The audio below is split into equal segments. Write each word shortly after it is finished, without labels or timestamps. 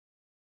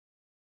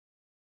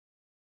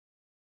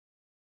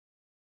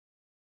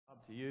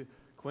to you.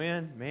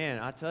 Quinn, man,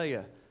 I tell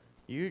you,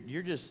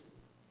 you're just,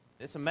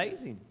 it's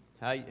amazing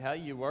how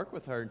you work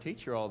with her and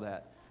teach her all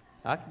that.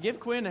 I could give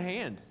Quinn a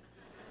hand,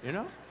 you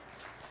know?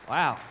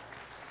 Wow.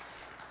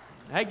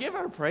 Hey, give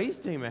our praise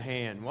team a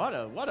hand. What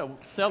a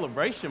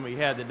celebration we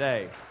had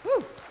today.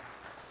 Woo.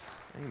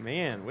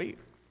 Amen.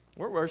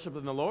 We're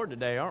worshiping the Lord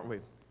today, aren't we?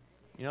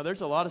 You know,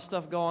 there's a lot of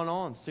stuff going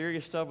on,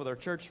 serious stuff with our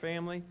church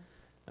family,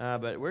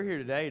 but we're here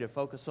today to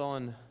focus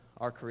on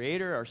our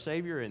Creator, our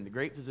Savior, and the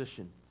great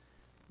Physician.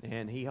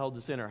 And He holds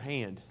us in our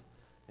hand,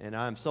 and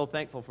I'm so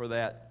thankful for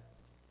that.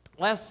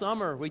 Last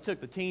summer, we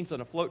took the teens on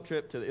a float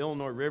trip to the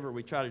Illinois River.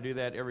 We try to do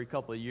that every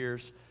couple of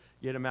years,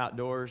 get them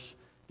outdoors,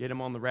 get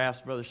them on the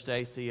rafts. Brother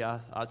Stacy, I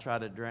try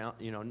to drown,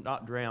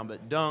 not drown,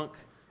 but dunk,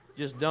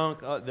 just dunk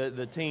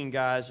the teen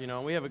guys,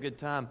 and we have a good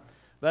time.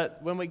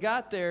 But when we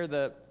got there,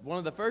 one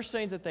of the first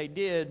things that they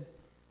did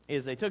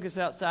is they took us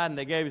outside and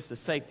they gave us the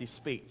safety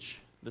speech,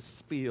 the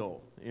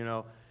spiel,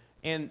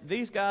 And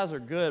these guys are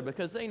good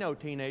because they know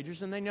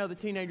teenagers, and they know the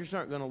teenagers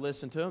aren't going to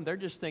listen to them. They're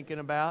just thinking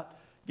about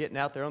getting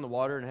out there on the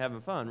water and having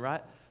fun,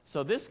 right?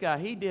 So this guy,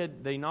 he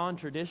did the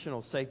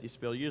non-traditional safety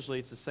spiel. Usually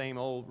it's the same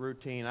old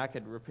routine. I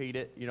could repeat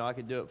it. I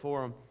could do it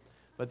for him.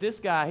 But this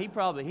guy,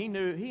 he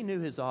knew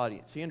his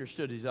audience. He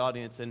understood his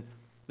audience. And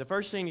the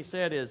first thing he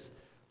said is,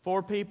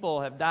 4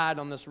 people have died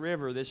on this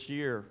river this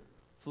year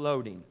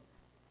floating.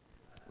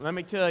 Let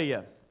me tell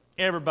you,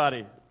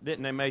 everybody,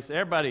 didn't they, Mason?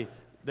 Everybody,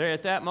 there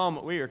at that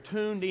moment, we are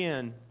tuned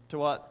in to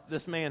what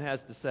this man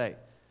has to say.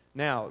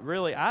 Now,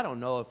 really, I don't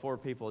know if 4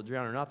 people had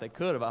drowned or not. They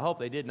could have. I hope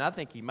they didn't. I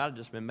think he might have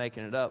just been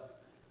making it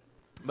up.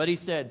 But he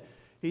said,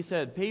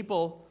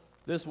 people,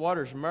 this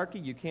water's murky.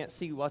 You can't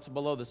see what's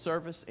below the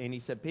surface. And he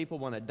said people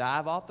want to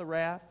dive off the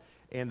raft,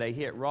 and they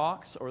hit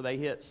rocks or they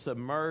hit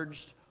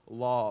submerged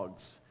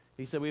logs.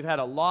 He said we've had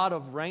a lot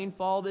of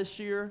rainfall this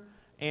year,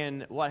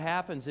 and what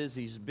happens is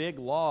these big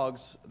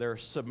logs, they're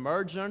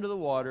submerged under the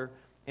water,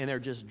 and they're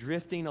just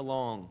drifting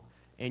along.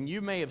 And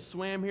you may have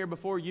swam here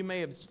before. You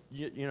may have,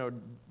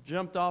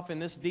 jumped off in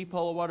this deep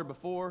hole of water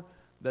before,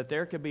 that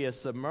there could be a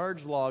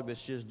submerged log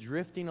that's just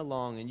drifting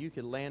along, and you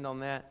could land on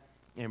that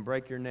and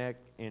break your neck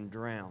and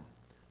drown.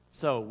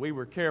 So we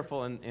were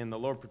careful, and the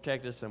Lord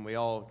protected us, and we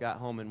all got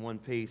home in one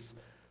piece.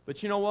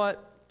 But you know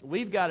what?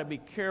 We've got to be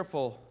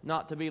careful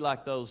not to be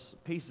like those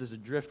pieces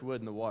of driftwood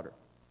in the water,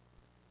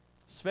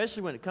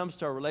 especially when it comes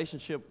to our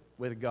relationship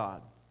with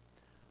God,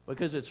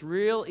 because it's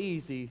real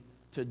easy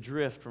to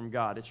drift from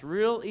God. It's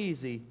real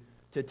easy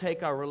to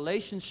take our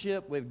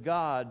relationship with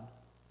God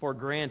for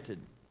granted.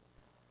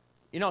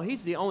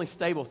 He's the only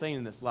stable thing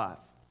in this life.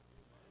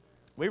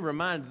 We were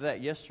reminded of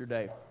that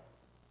yesterday.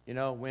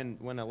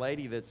 When a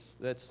lady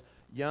that's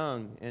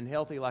young and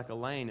healthy like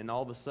Elaine, and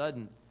all of a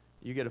sudden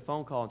you get a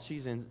phone call and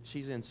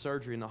she's in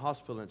surgery in the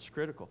hospital and it's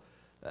critical.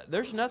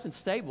 There's nothing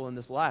stable in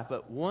this life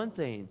but one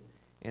thing,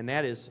 and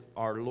that is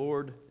our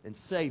Lord and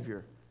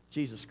Savior,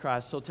 Jesus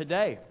Christ. So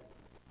today,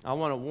 I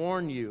want to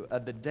warn you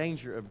of the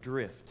danger of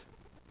drift.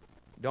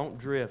 Don't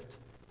drift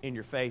in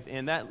your faith.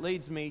 And that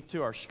leads me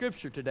to our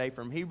scripture today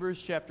from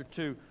Hebrews chapter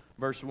 2,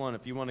 verse 1.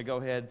 If you want to go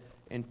ahead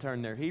and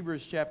turn there.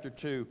 Hebrews chapter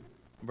 2,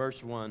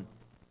 verse 1.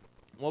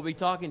 We'll be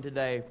talking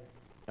today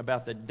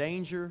about the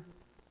danger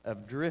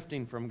of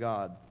drifting from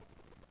God.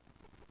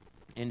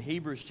 In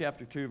Hebrews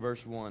chapter 2,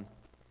 verse 1.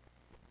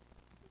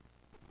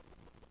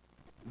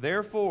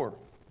 Therefore,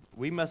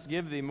 we must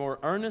give the more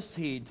earnest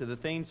heed to the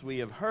things we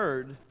have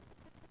heard,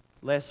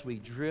 lest we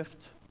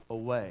drift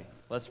away.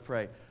 Let's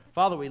pray.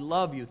 Father, we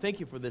love you.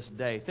 Thank you for this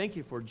day. Thank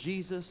you for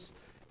Jesus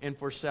and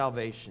for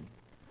salvation.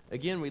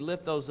 Again, we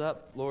lift those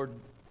up, Lord,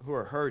 who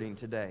are hurting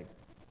today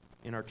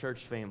in our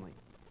church family.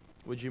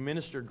 Would you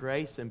minister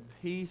grace and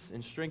peace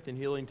and strength and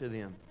healing to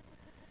them?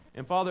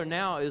 And Father,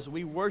 now as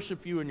we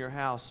worship you in your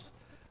house,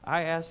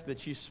 I ask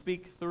that you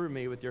speak through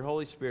me with your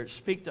Holy Spirit.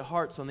 Speak to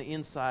hearts on the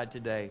inside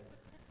today.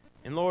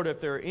 And Lord, if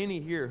there are any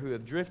here who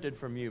have drifted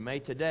from you, may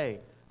today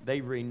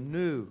they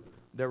renew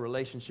their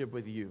relationship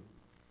with you.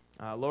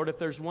 Lord, if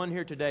there's one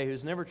here today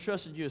who's never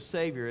trusted you as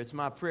Savior, it's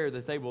my prayer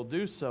that they will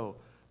do so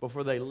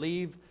before they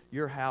leave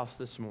your house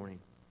this morning.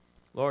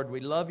 Lord, we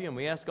love you, and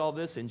we ask all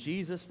this in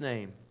Jesus'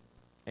 name.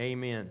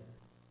 Amen.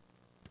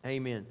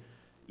 Amen.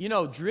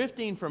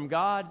 Drifting from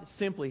God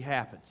simply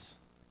happens.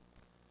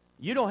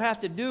 You don't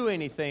have to do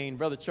anything,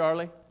 Brother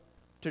Charlie,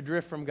 to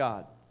drift from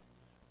God.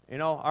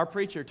 Our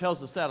preacher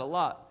tells us that a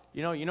lot.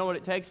 You know what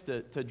it takes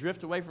to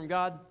drift away from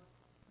God?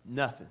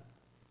 Nothing.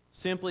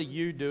 Simply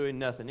you doing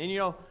nothing.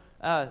 And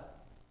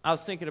I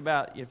was thinking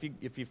about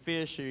if you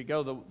fish or you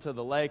go to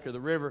the lake or the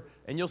river,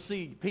 and you'll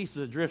see pieces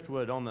of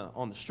driftwood on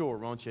the shore,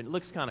 won't you? It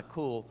looks kind of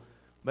cool,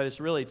 but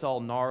it's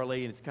all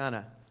gnarly, and it's kind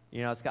of,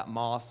 it's got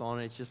moss on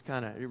it. It's just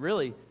kind of,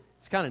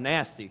 it's kind of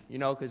nasty,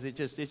 because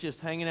it's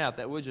just hanging out.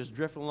 That wood just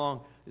drifting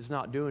along. It's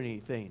not doing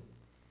anything.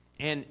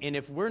 And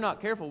if we're not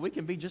careful, we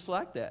can be just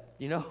like that.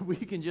 We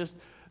can just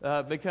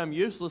become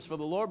useless for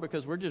the Lord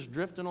because we're just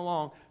drifting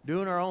along,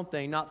 doing our own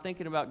thing, not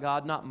thinking about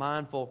God, not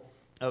mindful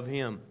of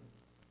Him.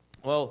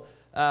 Well,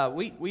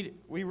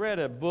 we read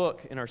a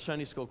book in our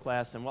Sunday school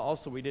class, and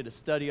also we did a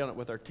study on it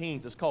with our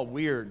teens. It's called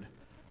Weird.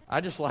 I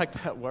just like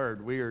that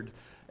word, weird.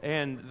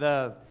 And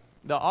the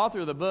author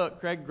of the book,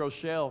 Craig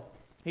Groeschel,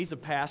 he's a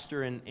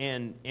pastor,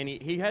 and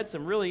he had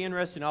some really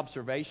interesting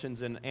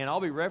observations, and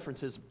I'll be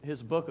referencing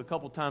his book a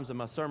couple times in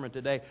my sermon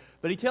today.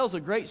 But he tells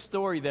a great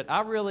story that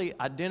I really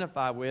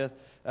identify with.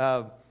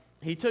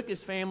 He took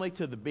his family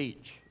to the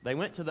beach. They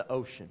went to the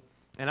ocean.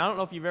 And I don't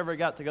know if you've ever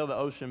got to go to the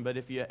ocean, but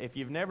if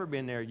you've never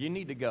been there, you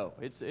need to go.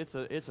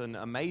 It's an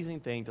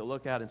amazing thing to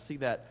look out and see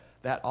that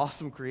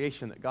awesome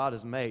creation that God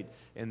has made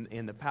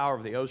in the power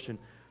of the ocean.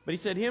 But he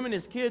said him and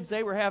his kids,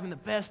 they were having the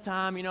best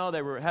time. You know,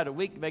 they had a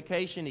week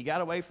vacation. He got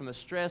away from the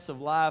stress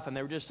of life, and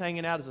they were just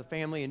hanging out as a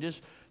family and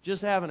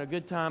just having a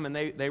good time. And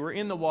they were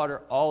in the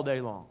water all day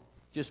long,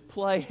 just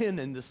playing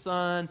in the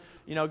sun,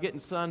 you know, getting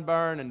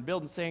sunburned and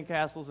building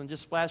sandcastles and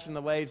just splashing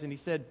the waves. And he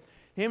said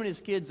him and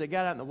his kids, they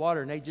got out in the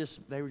water, and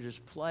they were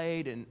just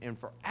played and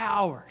for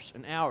hours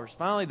and hours.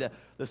 Finally,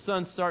 the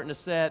sun's starting to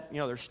set. You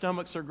know, their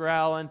stomachs are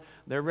growling.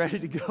 They're ready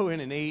to go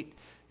in and eat,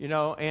 you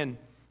know, and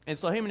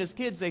so him and his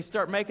kids, they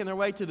start making their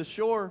way to the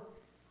shore,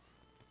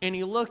 and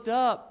he looked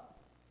up,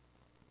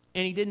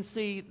 and he didn't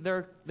see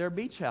their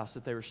beach house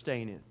that they were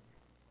staying in.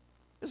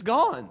 It's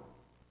gone.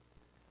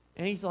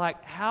 And he's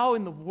like, how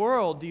in the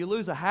world do you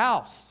lose a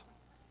house?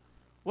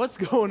 What's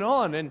going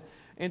on?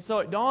 And so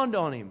it dawned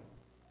on him,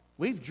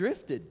 we've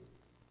drifted.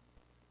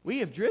 We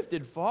have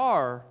drifted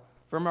far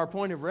from our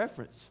point of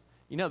reference.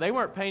 You know, they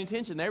weren't paying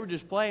attention. They were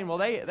just playing. Well,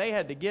 they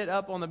had to get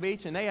up on the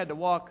beach, and they had to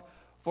walk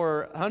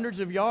for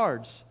hundreds of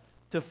yards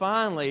to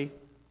finally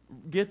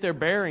get their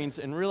bearings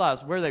and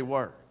realize where they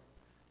were.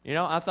 You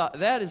know, I thought,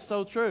 that is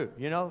so true,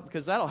 you know,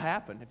 because that'll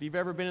happen. If you've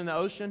ever been in the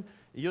ocean,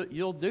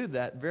 you'll do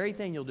that very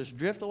thing. You'll just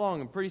drift along,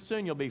 and pretty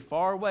soon you'll be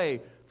far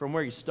away from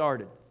where you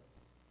started.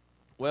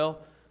 Well,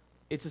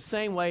 it's the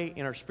same way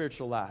in our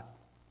spiritual life.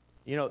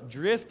 You know,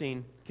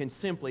 drifting can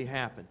simply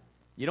happen.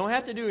 You don't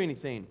have to do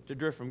anything to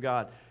drift from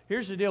God.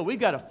 Here's the deal. We've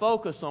got to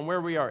focus on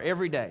where we are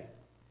every day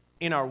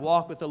in our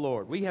walk with the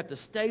Lord. We have to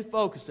stay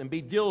focused and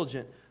be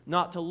diligent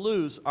not to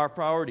lose our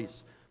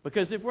priorities.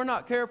 Because if we're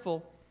not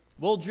careful,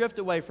 we'll drift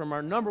away from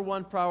our number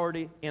one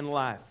priority in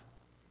life.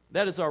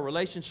 That is our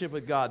relationship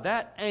with God.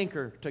 That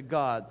anchor to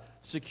God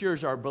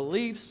secures our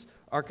beliefs,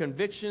 our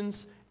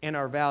convictions, and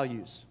our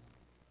values.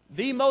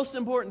 The most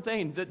important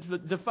thing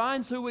that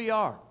defines who we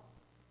are.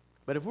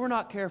 But if we're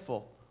not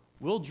careful,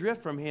 we'll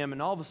drift from Him,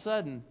 and all of a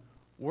sudden,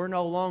 we're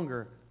no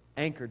longer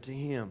anchored to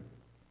Him.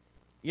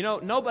 You know,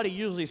 nobody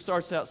usually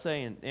starts out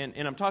saying,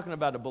 and I'm talking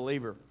about a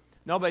believer,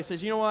 nobody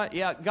says, you know what,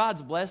 yeah,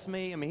 God's blessed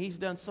me. I mean, He's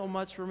done so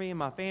much for me and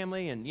my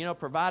family, and, you know,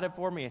 provided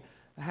for me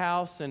a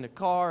house and a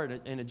car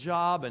and a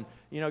job, and,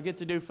 you know, get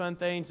to do fun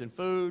things and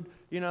food,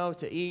 you know,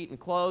 to eat and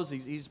clothes.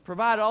 He's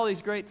provided all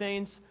these great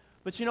things.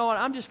 But you know what,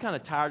 I'm just kind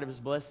of tired of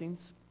His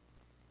blessings.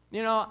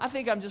 You know, I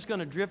think I'm just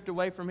going to drift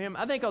away from Him.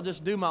 I think I'll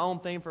just do my own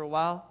thing for a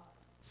while,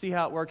 see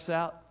how it works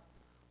out.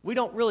 We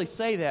don't really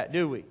say that,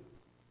 do we?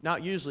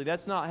 Not usually.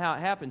 That's not how it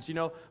happens, you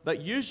know. But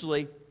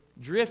usually,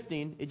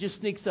 drifting, it just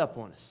sneaks up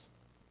on us.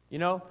 You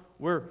know,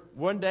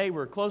 one day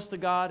we're close to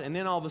God, and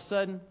then all of a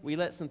sudden, we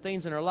let some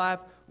things in our life,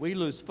 we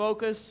lose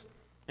focus,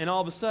 and all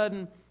of a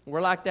sudden,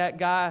 we're like that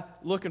guy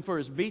looking for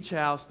his beach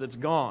house that's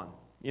gone.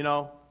 You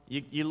know,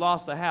 you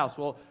lost the house.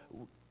 Well,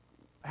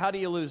 how do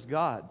you lose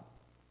God?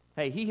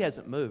 Hey, He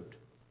hasn't moved.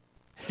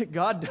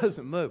 God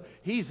doesn't move.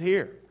 He's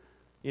here.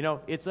 You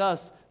know, it's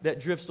us that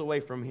drifts away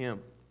from Him.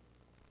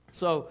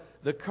 So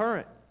the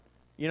current,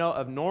 you know,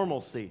 of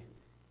normalcy,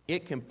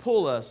 it can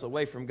pull us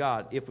away from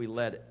God if we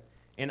let it.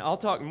 And I'll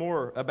talk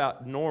more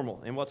about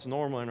normal and what's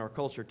normal in our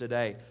culture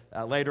today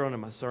later on in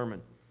my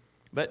sermon.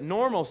 But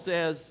normal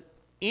says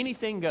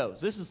anything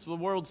goes. This is the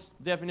world's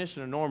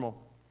definition of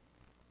normal,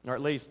 or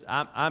at least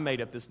I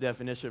made up this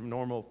definition of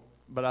normal,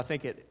 but I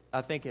think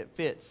it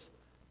fits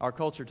our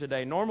culture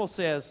today. Normal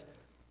says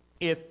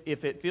if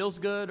it feels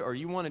good or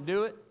you want to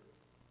do it,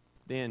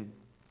 then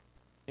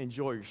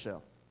enjoy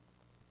yourself.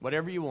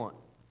 Whatever you want.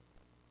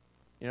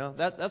 You know,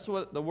 that's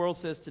what the world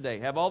says today.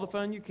 Have all the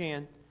fun you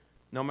can,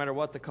 no matter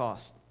what the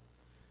cost.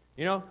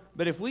 You know,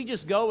 but if we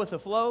just go with the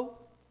flow,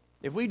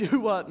 if we do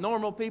what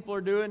normal people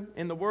are doing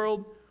in the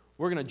world,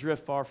 we're going to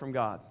drift far from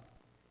God.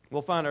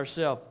 We'll find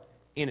ourselves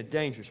in a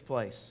dangerous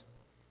place.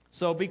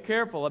 So be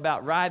careful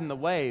about riding the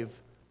wave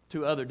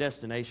to other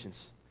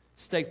destinations.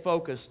 Stay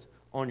focused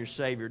on your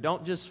Savior.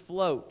 Don't just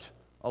float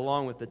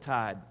along with the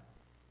tide.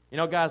 You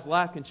know, guys,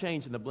 life can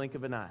change in the blink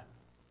of an eye.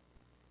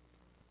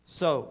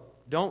 So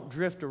don't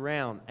drift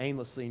around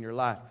aimlessly in your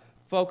life.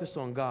 Focus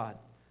on God.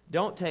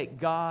 Don't take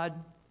God,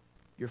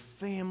 your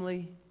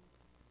family,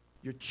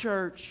 your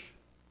church,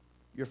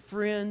 your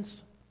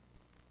friends.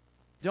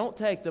 Don't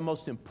take the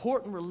most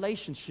important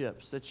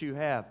relationships that you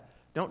have.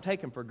 Don't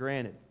take them for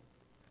granted.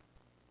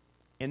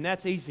 And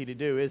that's easy to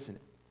do, isn't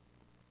it?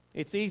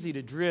 It's easy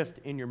to drift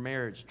in your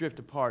marriage, drift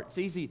apart. It's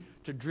easy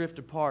to drift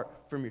apart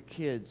from your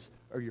kids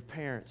or your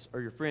parents or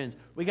your friends.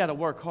 We got to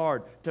work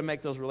hard to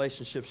make those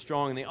relationships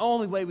strong. And the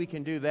only way we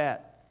can do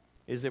that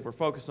is if we're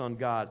focused on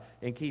God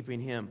and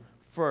keeping Him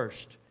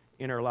first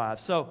in our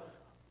lives. So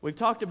we've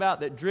talked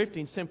about that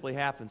drifting simply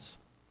happens.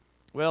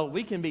 Well,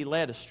 we can be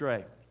led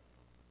astray.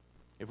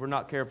 if we're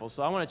not careful.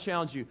 So I want to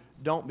challenge you,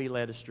 don't be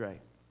led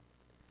astray.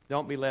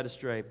 Don't be led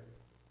astray.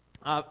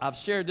 I've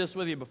shared this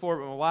with you before,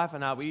 but my wife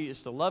and I, we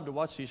used to love to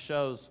watch these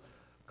shows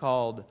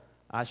called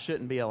I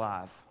Shouldn't Be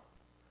Alive.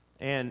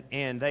 And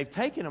they've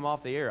taken them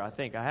off the air, I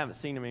think. I haven't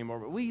seen them anymore,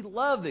 but we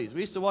love these.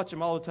 We used to watch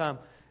them all the time.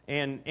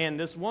 And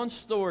this one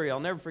story, I'll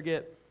never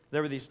forget,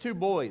 there were these two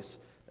boys,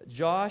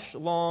 Josh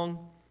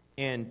Long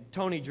and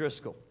Tony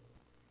Driscoll.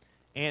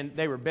 And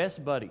they were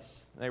best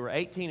buddies. They were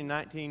 18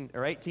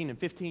 and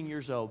 15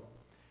 years old.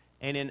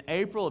 And in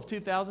April of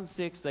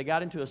 2006, they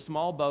got into a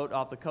small boat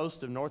off the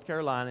coast of North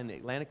Carolina in the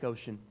Atlantic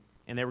Ocean,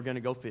 and they were going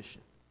to go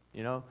fishing.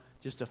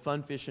 Just a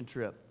fun fishing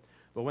trip.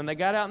 But when they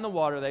got out in the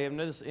water, they in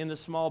this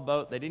small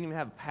boat. They didn't even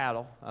have a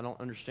paddle. I don't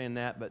understand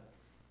that, but,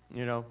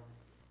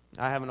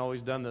 I haven't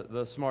always done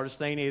the smartest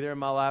thing either in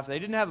my life. They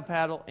didn't have a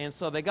paddle, and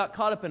so they got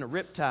caught up in a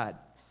riptide.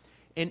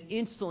 And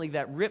instantly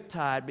that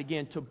riptide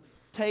began to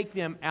take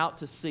them out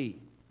to sea.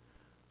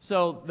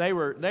 So they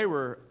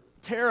were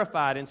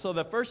terrified, and so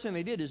the first thing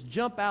they did is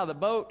jump out of the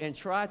boat and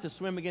try to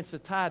swim against the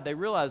tide. They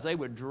realized they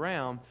would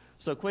drown,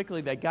 so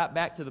quickly they got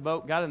back to the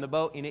boat, got in the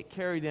boat, and it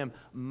carried them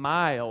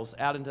miles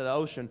out into the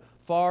ocean,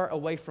 far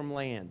away from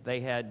land. They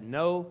had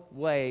no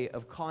way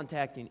of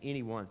contacting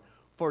anyone.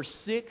 For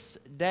 6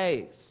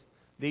 days,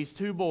 these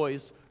two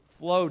boys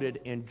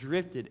floated and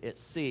drifted at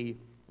sea.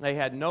 They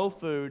had no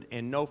food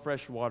and no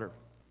fresh water.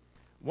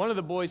 One of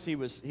the boys, he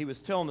was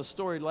telling the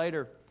story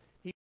later,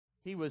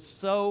 he was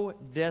so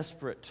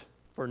desperate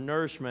for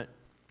nourishment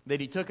that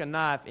he took a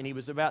knife and he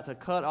was about to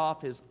cut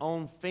off his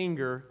own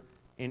finger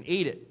and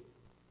eat it.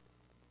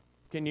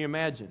 Can you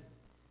imagine?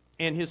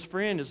 And his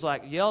friend is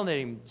like yelling at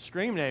him,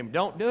 screaming at him,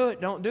 don't do it,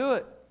 don't do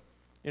it.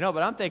 But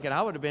I'm thinking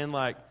I would have been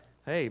like,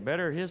 hey,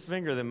 better his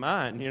finger than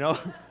mine,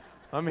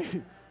 I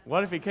mean,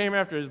 what if he came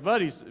after his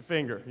buddy's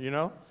finger,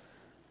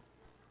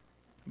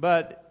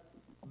 But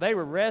they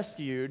were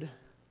rescued,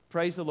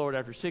 praise the Lord,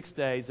 after 6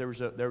 days. There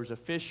was a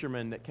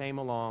fisherman that came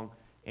along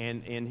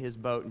and in his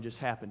boat and just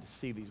happened to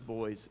see these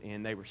boys,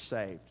 and they were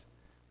saved.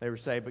 They were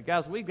saved. But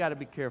guys, we've got to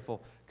be careful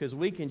because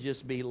we can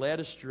just be led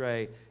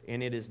astray,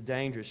 and it is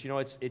dangerous.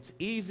 It's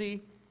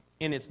easy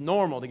and it's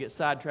normal to get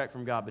sidetracked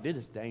from God, but it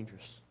is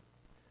dangerous.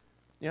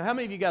 How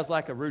many of you guys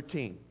like a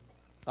routine,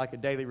 like a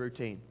daily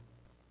routine?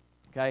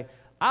 Okay,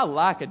 I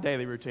like a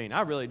daily routine.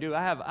 I really do.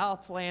 I'll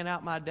plan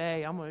out my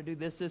day. I'm going to do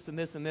this, and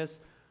this, and this.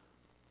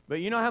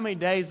 But you know how many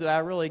days that I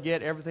really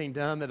get everything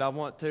done that I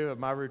want to of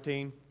my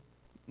routine?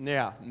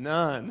 Yeah,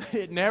 none.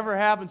 It never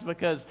happens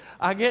because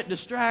I get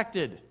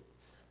distracted.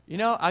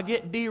 I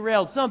get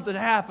derailed. Something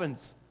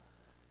happens.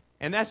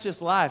 And that's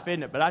just life,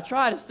 isn't it? But I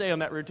try to stay on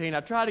that routine.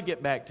 I try to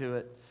get back to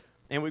it.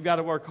 And we've got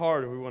to work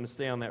hard if we want to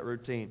stay on that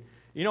routine.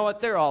 You know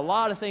what? There are a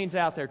lot of things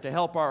out there to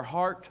help our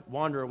heart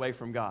wander away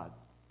from God.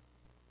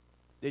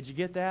 Did you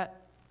get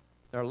that?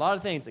 There are a lot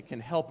of things that can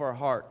help our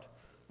heart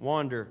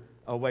wander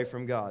away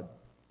from God.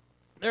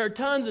 There are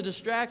tons of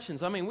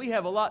distractions. I mean, we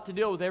have a lot to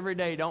deal with every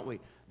day, don't we?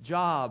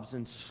 Jobs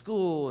and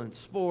school and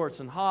sports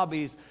and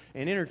hobbies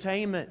and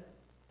entertainment.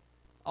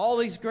 All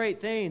these great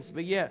things,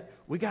 but yet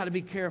we got to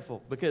be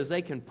careful because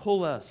they can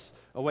pull us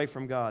away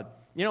from God.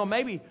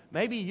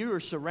 Maybe you are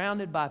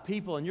surrounded by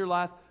people in your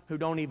life who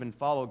don't even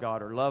follow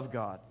God or love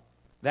God.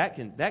 That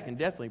can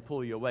definitely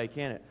pull you away,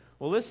 can't it?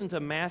 Well, listen to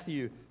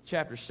Matthew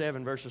chapter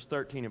 7, verses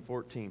 13 and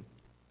 14.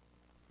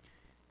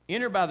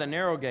 Enter by the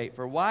narrow gate,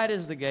 for wide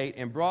is the gate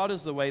and broad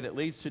is the way that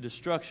leads to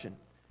destruction,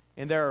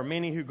 and there are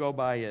many who go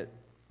by it.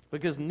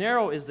 Because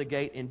narrow is the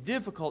gate and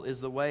difficult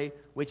is the way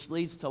which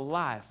leads to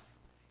life,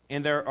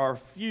 and there are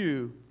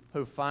few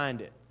who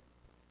find it.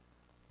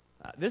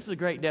 This is a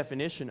great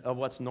definition of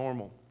what's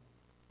normal.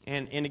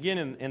 And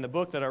again, in the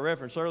book that I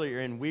referenced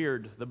earlier, in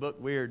Weird, the book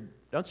Weird,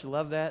 don't you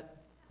love that?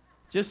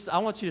 I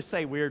want you to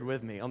say weird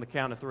with me on the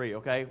count of 3,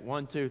 okay?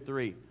 1, 2,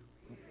 3.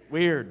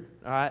 Weird,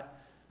 all right?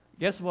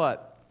 Guess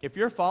what? If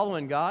you're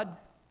following God,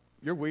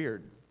 you're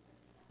weird,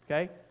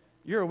 okay?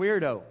 You're a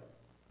weirdo, all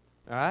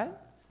right?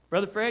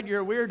 Brother Fred,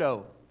 you're a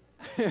weirdo.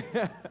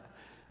 I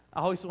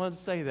always wanted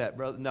to say that,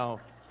 brother. No,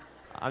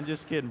 I'm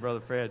just kidding, Brother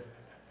Fred.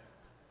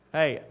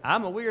 Hey,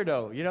 I'm a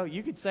weirdo.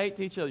 You could say it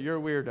to each other, you're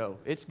a weirdo.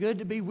 It's good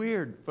to be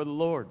weird for the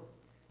Lord.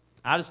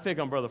 I just pick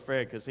on Brother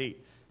Fred because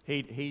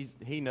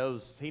he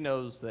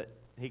knows that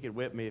he could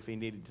whip me if he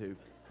needed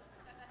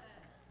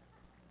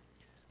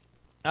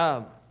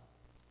to.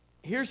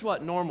 Here's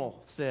what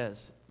normal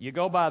says. You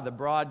go by the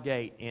broad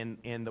gate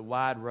and the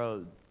wide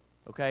road.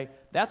 Okay?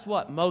 That's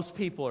what most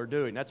people are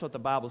doing. That's what the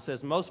Bible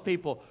says. Most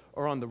people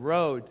are on the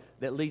road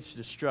that leads to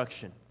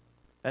destruction.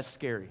 That's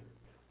scary.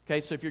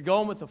 Okay, so if you're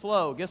going with the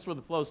flow, guess where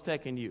the flow's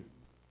taking you?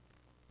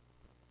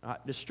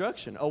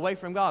 Destruction, away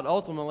from God,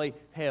 ultimately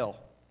hell.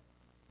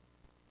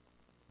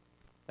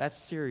 That's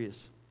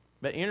serious.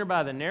 But enter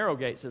by the narrow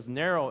gate. It says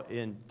narrow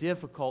and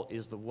difficult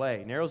is the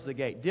way. Narrow's the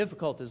gate.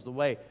 Difficult is the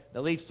way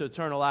that leads to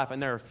eternal life,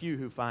 and there are few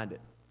who find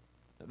it.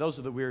 Those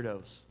are the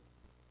weirdos.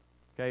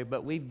 Okay,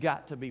 but we've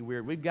got to be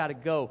weird. We've got to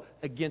go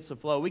against the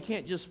flow. We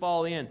can't just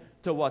fall in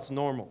to what's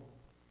normal.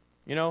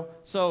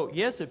 So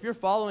yes, if you're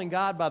following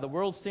God by the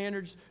world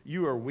standards,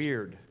 you are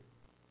weird.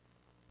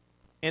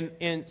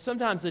 And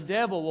sometimes the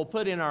devil will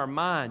put in our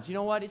minds, you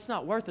know what, it's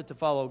not worth it to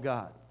follow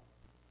God.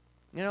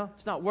 You know,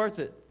 it's not worth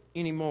it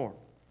anymore.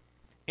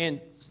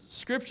 And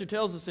Scripture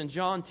tells us in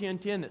John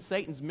 10:10 that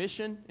Satan's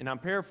mission, and I'm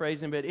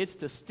paraphrasing, but it's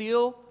to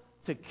steal,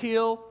 to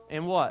kill,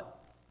 and what?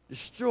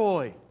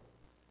 Destroy.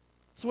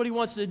 That's what he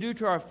wants to do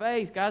to our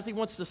faith, guys. He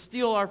wants to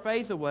steal our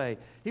faith away.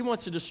 He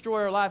wants to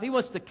destroy our life. He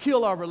wants to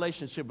kill our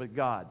relationship with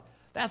God.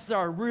 That's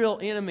our real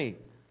enemy.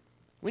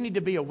 We need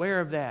to be aware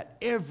of that.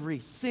 Every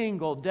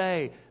single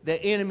day,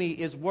 the enemy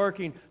is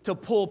working to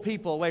pull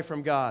people away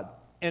from God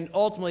and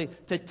ultimately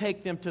to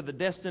take them to the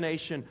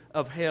destination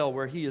of hell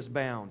where he is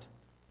bound.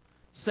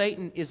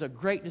 Satan is a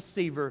great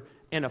deceiver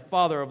and a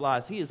father of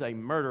lies. He is a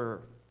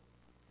murderer.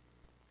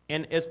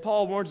 And as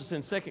Paul warns us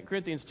in 2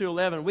 Corinthians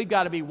 2:11, we've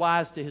got to be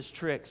wise to his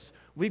tricks.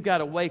 We've got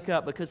to wake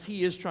up because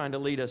he is trying to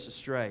lead us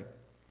astray.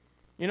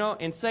 You know,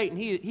 and Satan,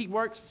 he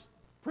works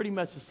pretty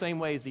much the same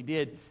way as he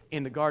did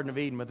in the Garden of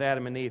Eden with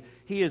Adam and Eve.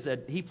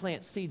 He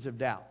plants seeds of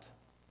doubt.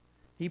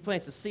 He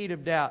plants a seed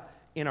of doubt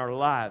in our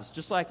lives,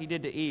 just like he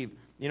did to Eve.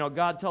 You know,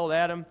 God told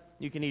Adam,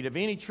 you can eat of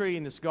any tree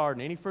in this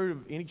garden, any fruit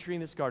of any tree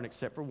in this garden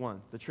except for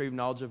one, the tree of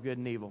knowledge of good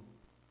and evil.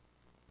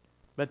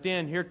 But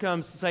then here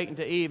comes Satan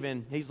to Eve,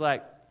 and he's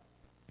like,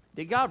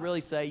 did God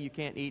really say you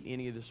can't eat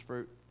any of this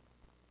fruit?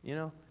 You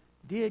know,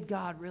 did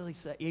God really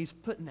say? He's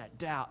putting that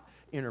doubt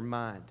in her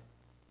mind.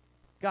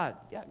 God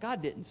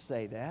didn't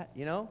say that,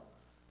 you know.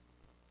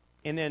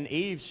 And then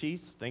Eve,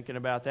 she's thinking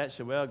about that. She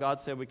said, well, God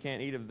said we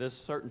can't eat of this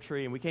certain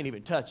tree, and we can't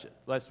even touch it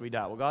lest we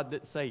die. Well, God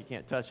didn't say you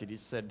can't touch it. He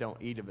said don't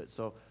eat of it.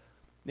 So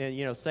then,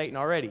 you know, Satan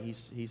already,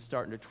 he's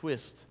starting to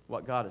twist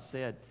what God has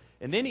said.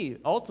 And then he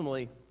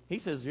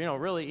says, you know,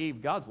 really,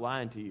 Eve, God's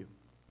lying to you.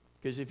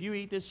 Because if you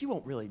eat this, you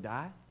won't really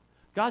die.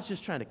 God's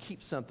just trying to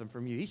keep something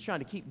from you. He's trying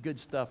to keep good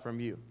stuff from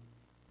you.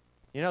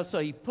 You know, so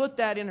he put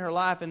that in her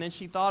life, and then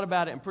she thought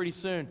about it, and pretty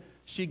soon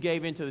she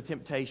gave into the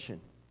temptation.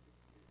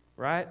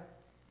 Right?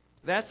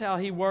 That's how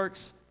he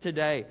works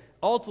today.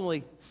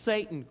 Ultimately,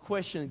 Satan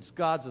questions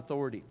God's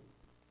authority.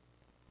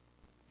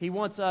 He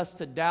wants us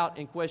to doubt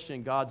and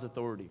question God's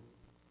authority.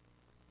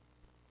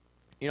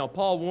 You know,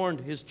 Paul warned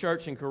his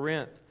church in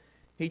Corinth.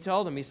 He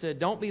told them, he said,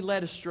 don't be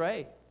led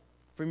astray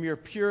from your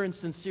pure and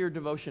sincere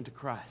devotion to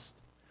Christ.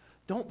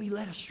 Don't be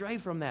led astray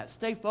from that.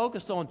 Stay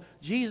focused on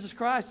Jesus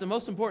Christ, the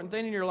most important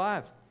thing in your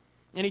life.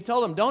 And he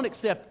told them, don't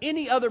accept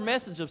any other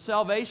message of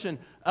salvation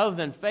other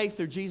than faith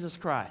through Jesus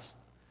Christ,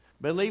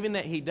 believing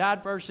that he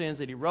died for our sins,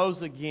 that he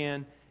rose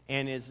again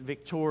and is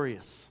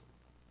victorious.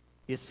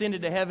 He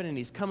ascended to heaven, and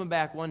he's coming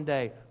back one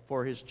day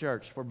for his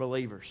church, for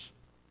believers.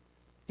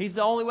 He's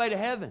the only way to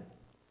heaven.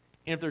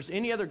 And if there's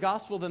any other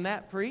gospel than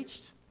that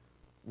preached,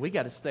 we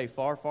got to stay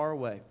far, far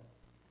away.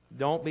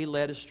 Don't be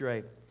led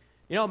astray.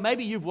 You know,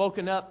 maybe you've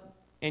woken up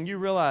and you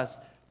realize,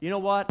 you know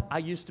what? I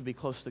used to be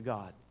close to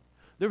God.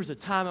 There was a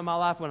time in my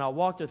life when I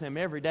walked with him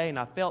every day and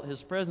I felt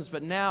his presence,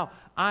 but now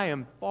I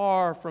am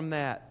far from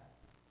that.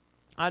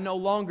 I no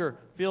longer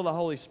feel the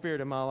Holy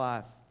Spirit in my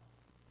life.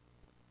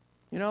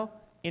 You know,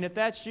 and if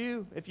that's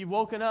you, if you've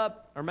woken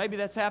up, or maybe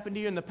that's happened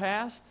to you in the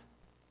past,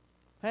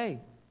 hey,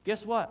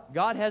 guess what?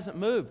 God hasn't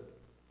moved.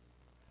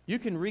 You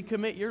can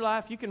recommit your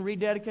life. You can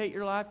rededicate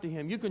your life to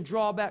him. You can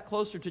draw back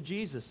closer to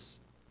Jesus.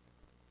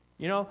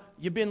 You know,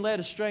 you've been led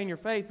astray in your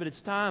faith, but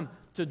it's time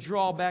to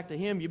draw back to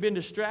him. You've been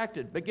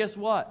distracted, but guess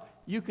what?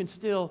 You can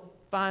still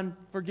find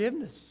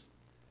forgiveness.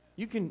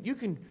 You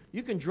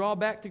can draw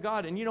back to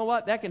God. And you know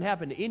what? That can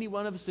happen to any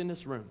one of us in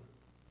this room.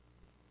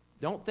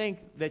 Don't think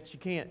that you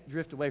can't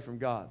drift away from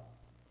God,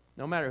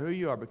 no matter who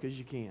you are, because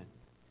you can.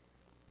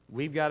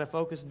 We've got to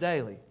focus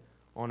daily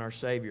on our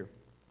Savior.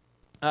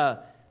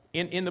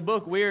 In the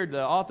book Weird,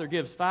 the author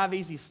gives 5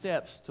 easy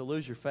steps to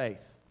lose your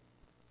faith.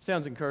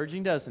 Sounds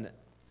encouraging, doesn't it?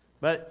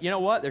 But you know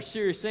what? They're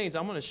serious things.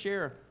 I'm going to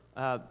share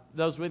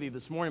those with you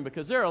this morning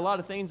because there are a lot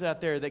of things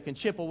out there that can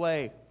chip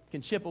away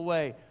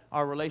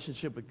our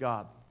relationship with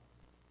God.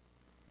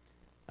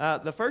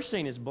 The first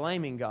thing is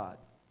blaming God.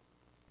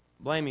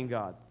 Blaming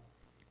God.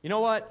 You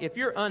know what? If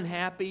you're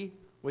unhappy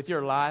with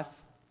your life,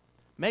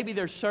 maybe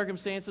there's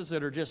circumstances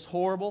that are just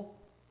horrible.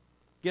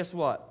 Guess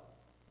what?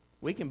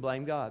 We can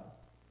blame God.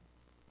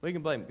 We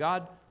can blame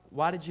God.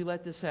 Why did you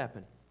let this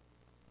happen?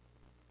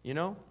 You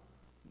know?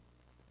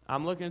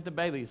 I'm looking at the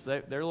Baileys,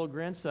 their little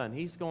grandson.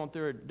 He's going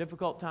through a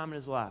difficult time in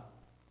his life.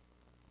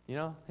 You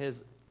know,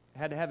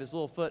 had to have his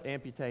little foot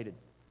amputated.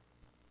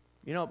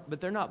 You know,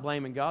 but they're not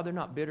blaming God. They're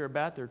not bitter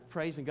about it. They're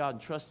praising God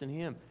and trusting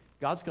him.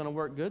 God's going to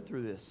work good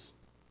through this.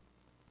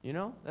 You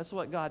know, that's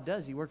what God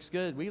does. He works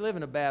good. We live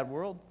in a bad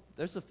world.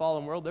 There's a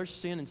fallen world. There's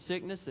sin and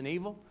sickness and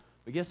evil.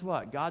 But guess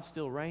what? God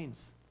still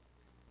reigns.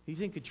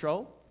 He's in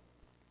control.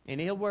 And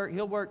he'll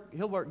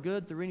work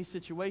good through any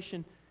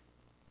situation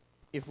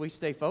if we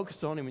stay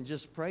focused on him and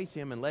just praise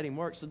him and let him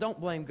work. So don't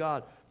blame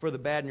God for the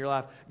bad in your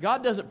life.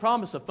 God doesn't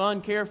promise a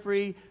fun,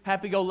 carefree,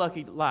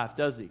 happy-go-lucky life,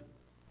 does he?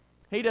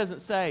 He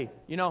doesn't say,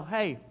 you know,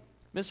 hey,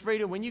 Miss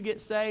Frida, when you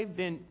get saved,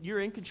 then you're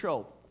in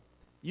control.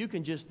 You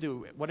can just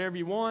do whatever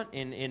you want,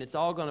 and it's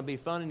all going to be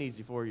fun and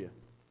easy for you.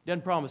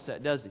 Doesn't promise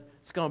that, does he?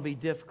 It's going to be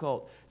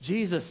difficult.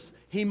 Jesus,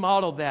 he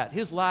modeled that.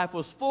 His life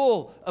was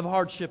full of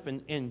hardship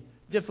and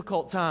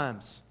difficult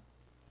times.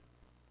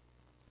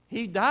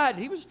 He died.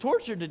 He was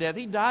tortured to death.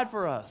 He died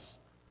for us.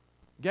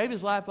 Gave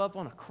his life up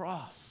on a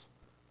cross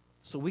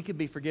so we could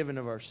be forgiven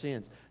of our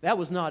sins. That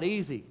was not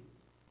easy.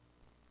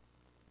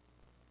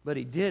 But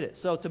he did it.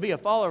 So to be a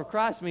follower of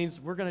Christ means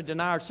we're going to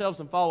deny ourselves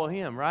and follow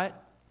him, right?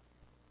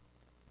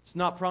 It's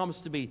not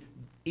promised to be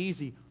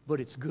easy, but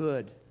it's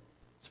good.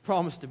 It's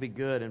promised to be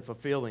good and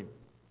fulfilling.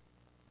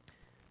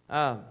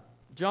 John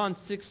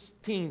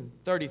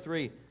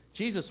 16:33,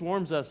 Jesus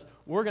warns us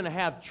we're going to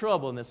have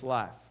trouble in this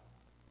life.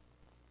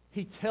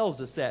 He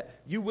tells us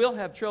that. You will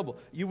have trouble.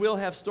 You will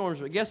have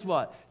storms. But guess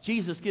what?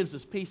 Jesus gives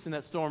us peace in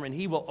that storm, and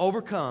he will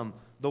overcome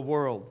the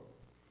world.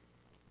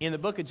 In the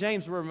book of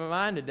James, we're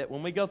reminded that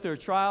when we go through a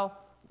trial,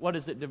 what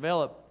does it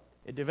develop?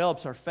 It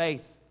develops our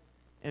faith.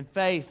 And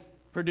faith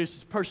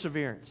produces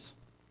perseverance.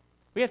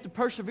 We have to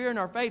persevere in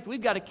our faith. We've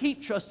got to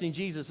keep trusting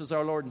Jesus as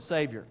our Lord and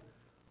Savior.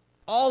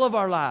 All of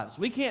our lives.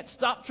 We can't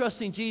stop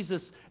trusting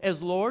Jesus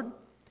as Lord.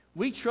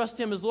 We trust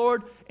him as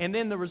Lord, and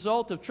then the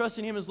result of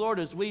trusting him as Lord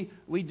is we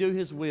do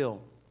his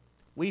will.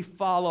 We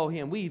follow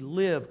him. We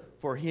live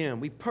for him.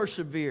 We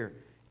persevere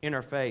in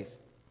our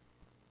faith.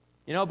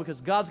 You know,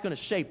 because God's going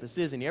to shape us,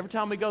 isn't he? Every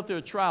time we go through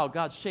a trial,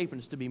 God's shaping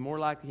us to be more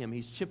like him.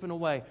 He's chipping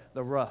away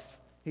the rough.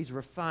 He's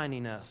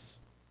refining us.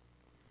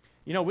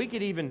 You know, we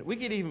could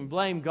even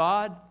blame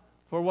God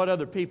for what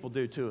other people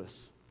do to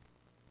us.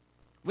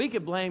 We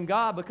could blame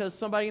God because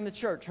somebody in the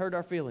church hurt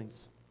our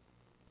feelings.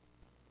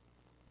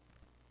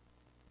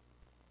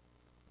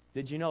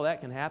 Did you know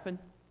that can happen?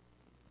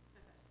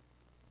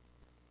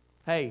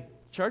 Hey,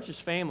 church is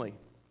family.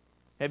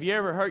 Have you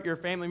ever hurt your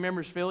family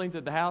members' feelings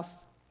at the house?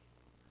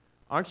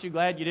 Aren't you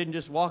glad you didn't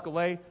just walk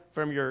away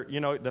from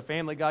the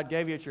family God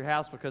gave you at your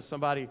house because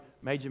somebody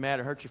made you mad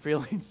or hurt your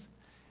feelings?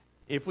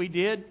 If we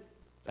did,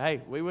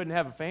 hey, we wouldn't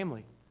have a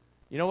family.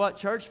 You know what,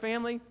 church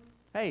family?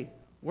 Hey,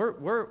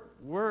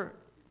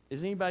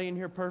 is anybody in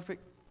here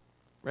perfect?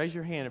 Raise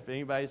your hand if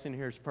anybody's in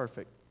here is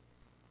perfect.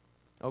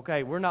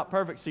 Okay, we're not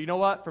perfect, so you know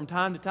what? From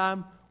time to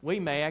time, we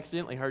may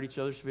accidentally hurt each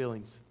other's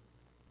feelings.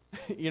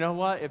 You know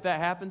what? If that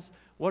happens,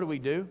 what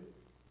do?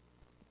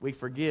 We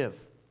forgive.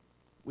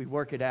 We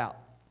work it out.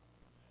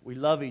 We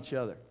love each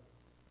other.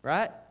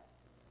 Right?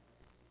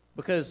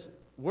 Because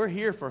we're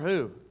here for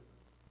who?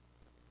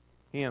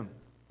 Him.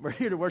 We're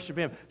here to worship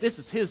him. This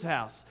is his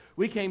house.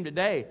 We came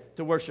today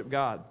to worship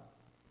God.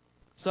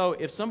 So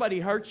if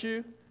somebody hurts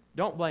you,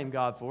 don't blame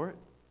God for it.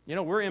 You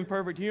know, we're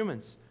imperfect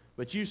humans.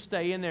 But you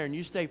stay in there and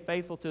you stay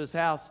faithful to his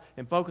house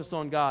and focus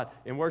on God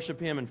and worship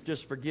him and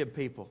just forgive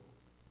people.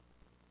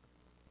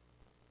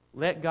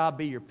 Let God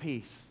be your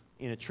peace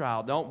in a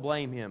trial. Don't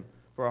blame him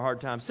for a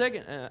hard time.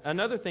 Second,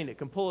 another thing that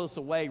can pull us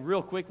away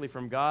real quickly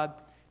from God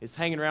is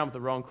hanging around with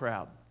the wrong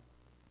crowd.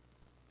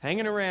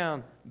 Hanging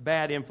around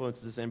bad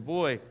influences. And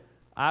boy,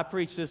 I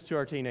preach this to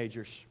our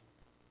teenagers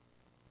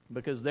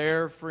because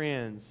their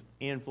friends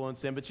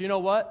influence them. But you know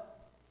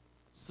what?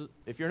 So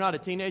if you're not a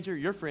teenager,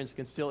 your friends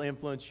can still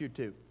influence you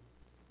too.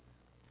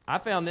 I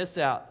found this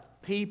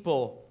out.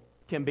 People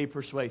can be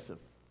persuasive.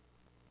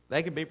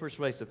 They can be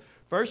persuasive.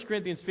 1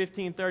 Corinthians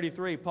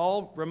 15:33,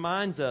 Paul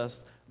reminds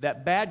us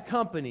that bad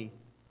company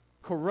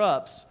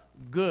corrupts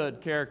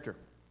good character.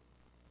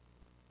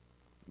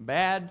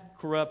 Bad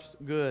corrupts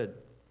good.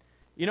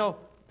 You know,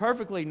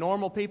 perfectly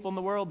normal people in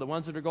the world, the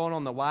ones that are going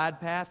on the wide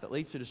path that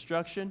leads to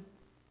destruction,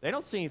 they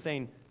don't see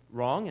anything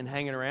wrong in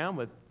hanging around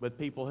with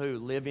people who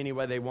live any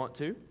way they want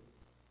to,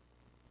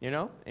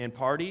 and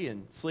party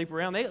and sleep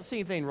around. They don't see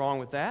anything wrong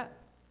with that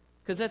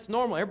because that's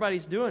normal.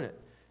 Everybody's doing it.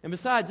 And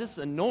besides, it's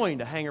annoying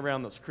to hang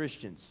around those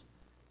Christians.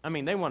 I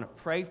mean, they want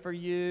to pray for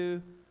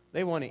you.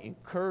 They want to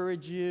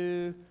encourage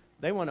you.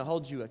 They want to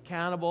hold you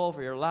accountable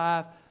for your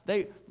life.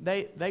 They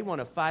want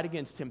to fight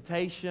against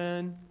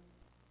temptation.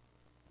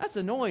 That's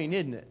annoying,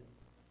 isn't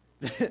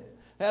it?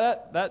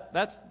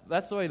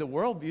 That's the way the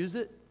world views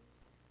it.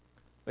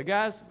 But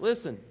guys,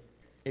 listen,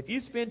 if you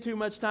spend too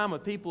much time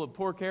with people of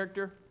poor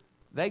character,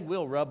 they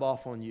will rub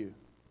off on you.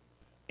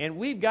 And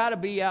we've got to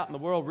be out in the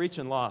world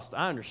reaching lost.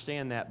 I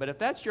understand that. But if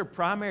that's your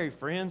primary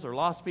friends or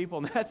lost people,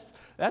 and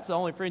that's the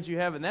only friends you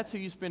have, and that's who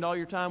you spend all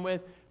your time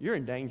with, you're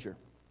in danger.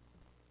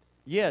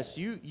 Yes,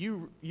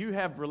 you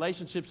have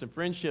relationships and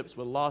friendships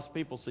with lost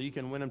people so you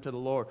can win them to the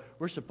Lord.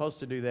 We're supposed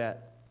to do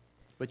that.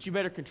 But you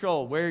better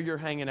control where you're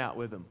hanging out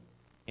with them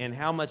and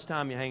how much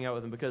time you hang out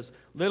with them, because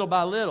little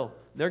by little,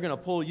 they're going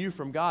to pull you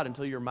from God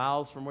until you're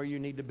miles from where you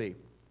need to be.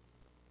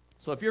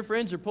 So if your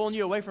friends are pulling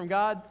you away from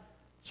God,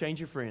 change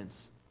your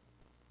friends.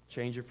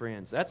 Change your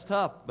friends. That's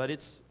tough, but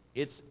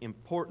it's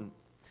important.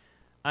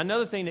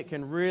 Another thing that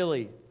can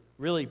really,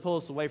 really pull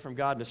us away from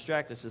God and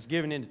distract us is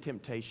giving in to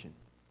temptation.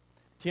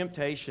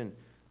 Temptation.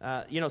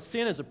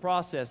 Sin is a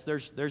process.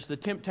 There's the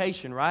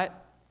temptation, right?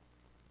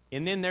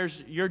 And then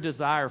there's your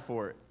desire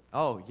for it.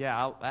 Oh,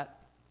 yeah,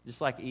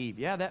 just like Eve.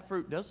 Yeah, that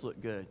fruit does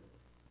look good.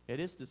 It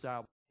is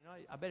desirable.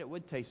 I bet it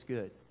would taste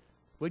good.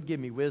 Would give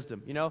me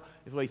wisdom.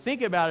 If we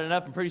think about it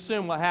enough, and pretty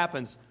soon what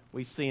happens?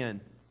 We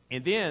sin.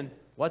 And then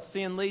What's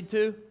sin lead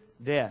to?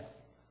 Death.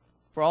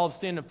 For all have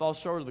sinned and fall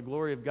short of the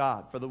glory of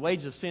God. For the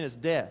wages of sin is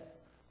death.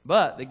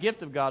 But the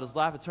gift of God is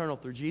life eternal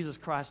through Jesus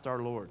Christ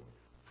our Lord.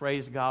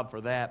 Praise God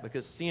for that,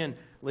 because sin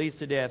leads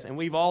to death. And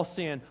we've all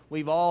sinned.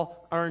 We've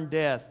all earned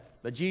death.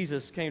 But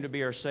Jesus came to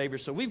be our Savior.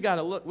 So we've got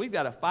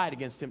to fight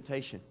against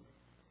temptation.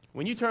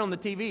 When you turn on the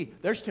TV,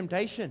 there's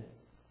temptation.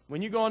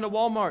 When you go into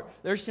Walmart,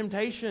 there's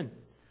temptation.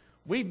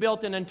 We've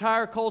built an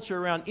entire culture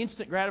around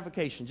instant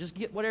gratification. Just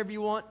get whatever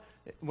you want,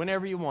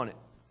 whenever you want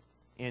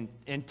it.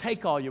 And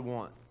take all you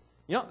want.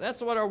 You know,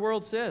 that's what our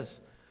world says.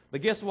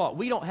 But guess what?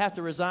 We don't have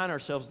to resign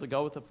ourselves to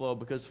go with the flow,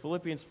 because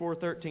Philippians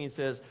 4:13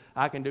 says,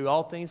 I can do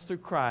all things through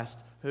Christ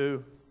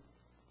who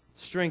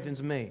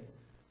strengthens me.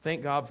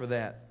 Thank God for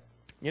that.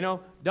 You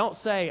know, don't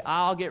say,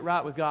 I'll get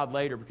right with God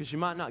later, because you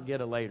might not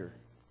get a later.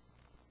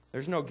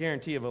 There's no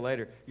guarantee of a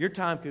later. Your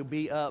time could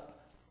be up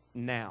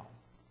now.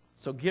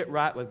 So get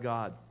right with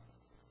God.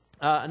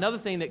 Another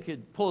thing that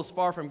could pull us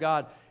far from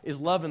God is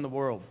loving the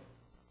world.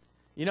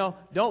 You know,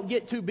 don't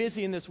get too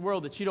busy in this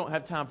world that you don't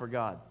have time for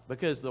God,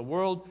 because the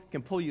world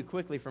can pull you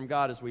quickly from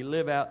God as we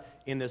live out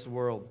in this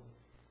world.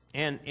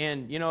 And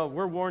you know,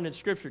 we're warned in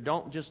Scripture,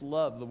 don't just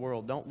love the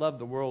world. Don't love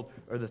the world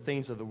or the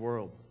things of the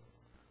world.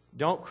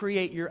 Don't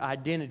create your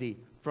identity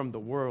from the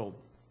world.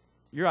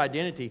 Your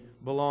identity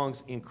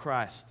belongs in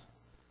Christ.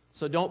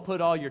 So don't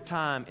put all your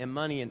time and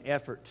money and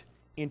effort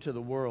into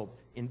the world.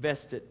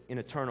 Invest it in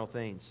eternal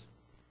things.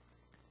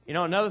 You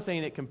know, another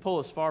thing that can pull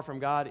us far from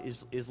God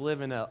is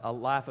living a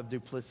life of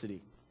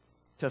duplicity.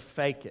 To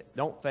fake it.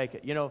 Don't fake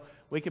it. You know,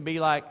 we could be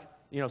like,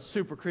 you know,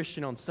 super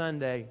Christian on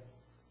Sunday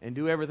and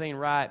do everything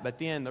right, but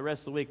then the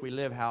rest of the week we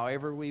live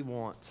however we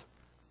want.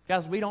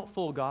 Guys, we don't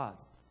fool God.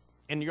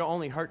 And you're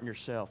only hurting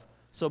yourself.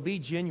 So be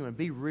genuine.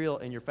 Be real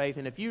in your faith.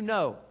 And if you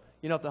know,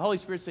 if the Holy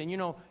Spirit's saying, you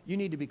know, you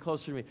need to be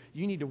closer to me.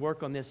 You need to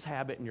work on this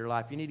habit in your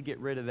life. You need to get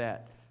rid of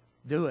that.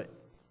 Do it.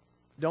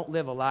 Don't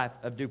live a life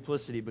of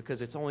duplicity,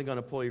 because it's only going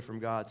to pull you from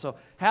God. So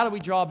how do we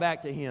draw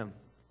back to Him?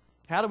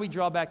 How do we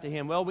draw back to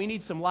Him? Well, we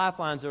need some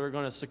lifelines that are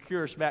going to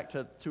secure us back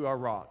to our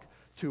rock,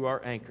 to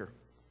our anchor.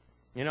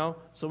 You know,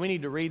 so we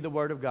need to read the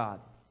Word of God.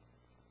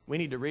 We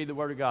need to read the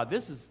Word of God.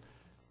 This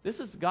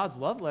is God's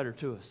love letter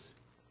to us.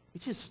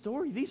 It's His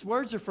story. These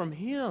words are from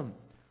Him.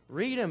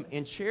 Read them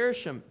and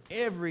cherish them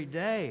every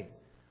day.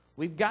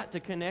 We've got to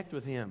connect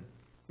with Him.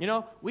 You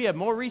know, we have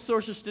more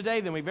resources today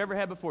than we've ever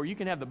had before. You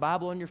can have the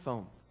Bible on your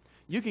phone.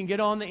 You can get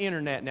on the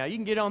internet now. You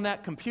can get on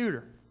that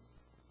computer,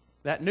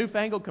 that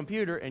newfangled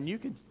computer, and you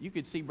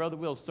could see Brother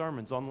Will's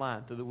sermons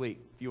online through the week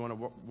if you want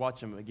to watch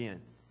them again.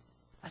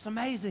 That's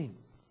amazing.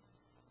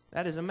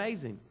 That is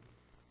amazing.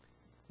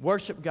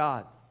 Worship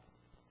God.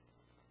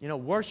 You know,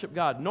 worship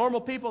God.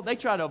 Normal people, they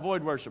try to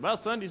avoid worship. Well,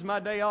 Sunday's my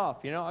day off.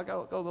 You know, I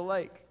go to the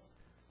lake.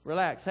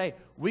 Relax. Hey,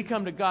 we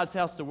come to God's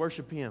house to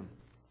worship Him.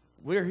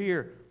 We're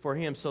here for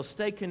Him. So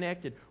stay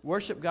connected.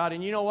 Worship God.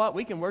 And you know what?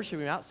 We can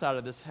worship Him outside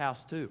of this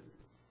house too.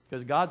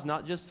 Because God's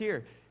not just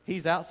here.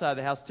 He's outside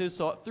the house too.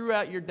 So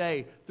throughout your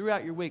day,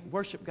 throughout your week,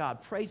 worship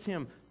God. Praise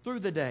Him through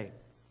the day.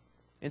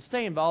 And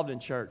stay involved in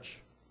church.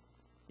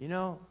 You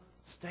know,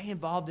 stay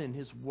involved in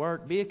His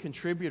work. Be a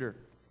contributor.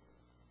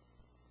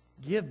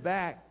 Give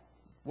back.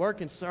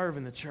 Work and serve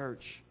in the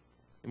church.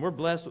 And we're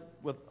blessed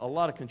with a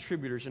lot of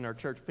contributors in our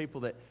church,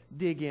 people that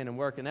dig in and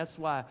work. And that's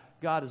why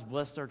God has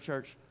blessed our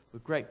church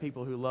with great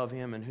people who love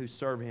Him and who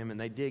serve Him. And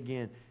they dig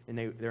in and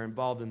they're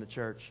involved in the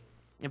church.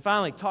 And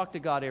finally, talk to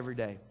God every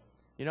day.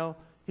 You know,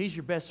 He's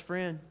your best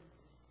friend.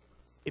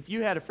 If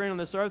you had a friend on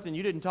this earth and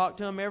you didn't talk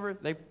to Him ever,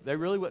 they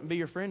really wouldn't be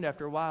your friend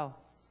after a while.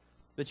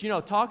 But you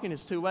know, talking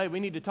is two-way. We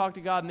need to talk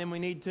to God, and then we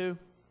need to.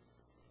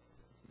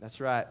 That's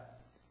right.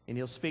 And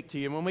He'll speak to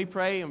you. And when we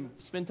pray and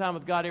spend time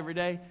with God every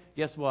day,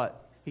 guess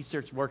what? He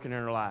starts working in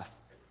our life.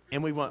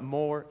 And we want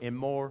more and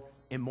more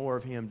and more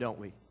of Him, don't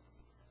we?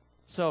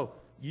 So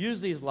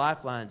use these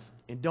lifelines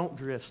and don't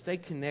drift. Stay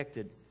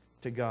connected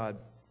to God.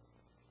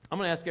 I'm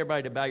going to ask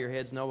everybody to bow your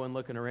heads, no one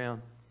looking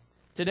around.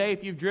 Today,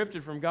 if you've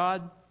drifted from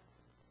God,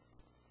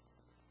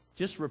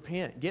 just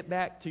repent. Get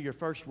back to your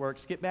first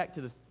works. Get back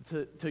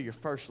to your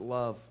first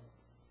love.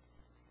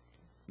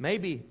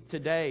 Maybe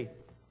today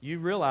you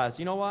realize,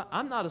 you know what?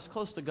 I'm not as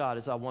close to God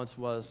as I once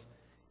was.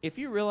 If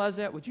you realize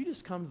that, would you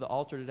just come to the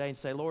altar today and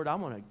say, Lord, I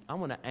want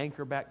to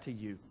anchor back to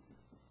You.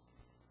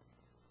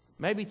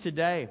 Maybe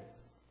today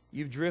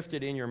you've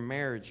drifted in your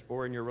marriage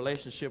or in your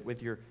relationship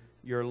with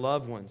your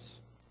loved ones,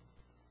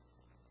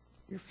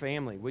 your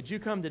family. Would you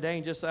come today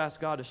and just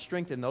ask God to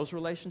strengthen those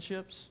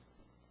relationships?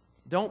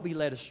 Don't be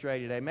led astray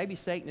today. Maybe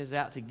Satan is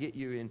out to get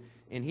you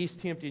and he's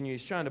tempting you.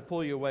 He's trying to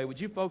pull you away. Would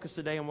you focus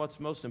today on what's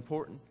most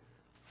important?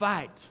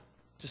 Fight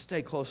to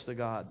stay close to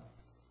God.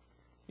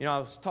 You know, I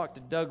was talking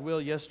to Doug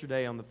Will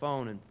yesterday on the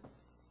phone, and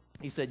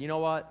he said, you know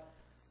what?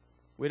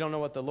 We don't know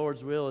what the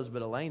Lord's will is,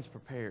 but Elaine's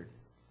prepared.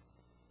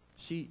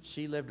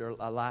 She lived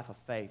a life of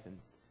faith, and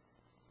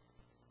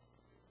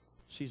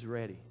she's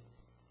ready.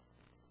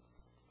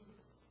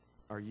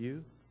 Are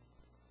you?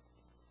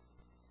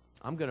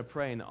 I'm going to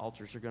pray, and the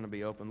altars are going to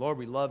be open. Lord,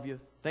 we love You.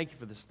 Thank You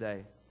for this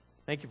day.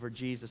 Thank You for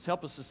Jesus.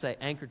 Help us to stay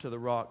anchored to the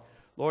rock.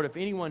 Lord, if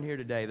anyone here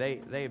today,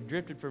 they have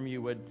drifted from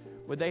you,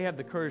 would they have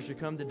the courage to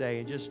come today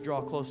and just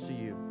draw close to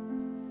you?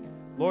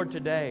 Lord,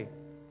 today,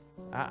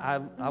 I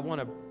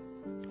want to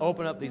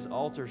open up these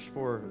altars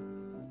for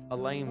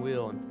Elaine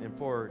Will and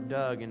for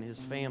Doug and his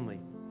family,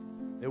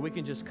 that we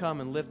can just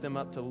come and lift them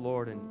up to the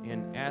Lord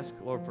and ask,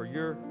 Lord, for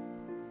your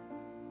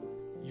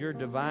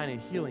divine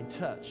and healing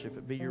touch, if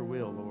it be your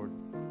will, Lord.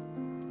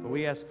 But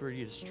we ask for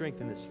you to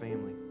strengthen this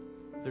family.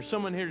 If there's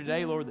someone here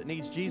today, Lord, that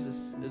needs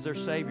Jesus as their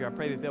Savior, I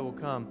pray that they will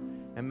come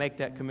and make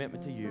that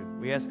commitment to you.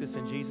 We ask this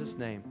in Jesus'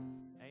 name.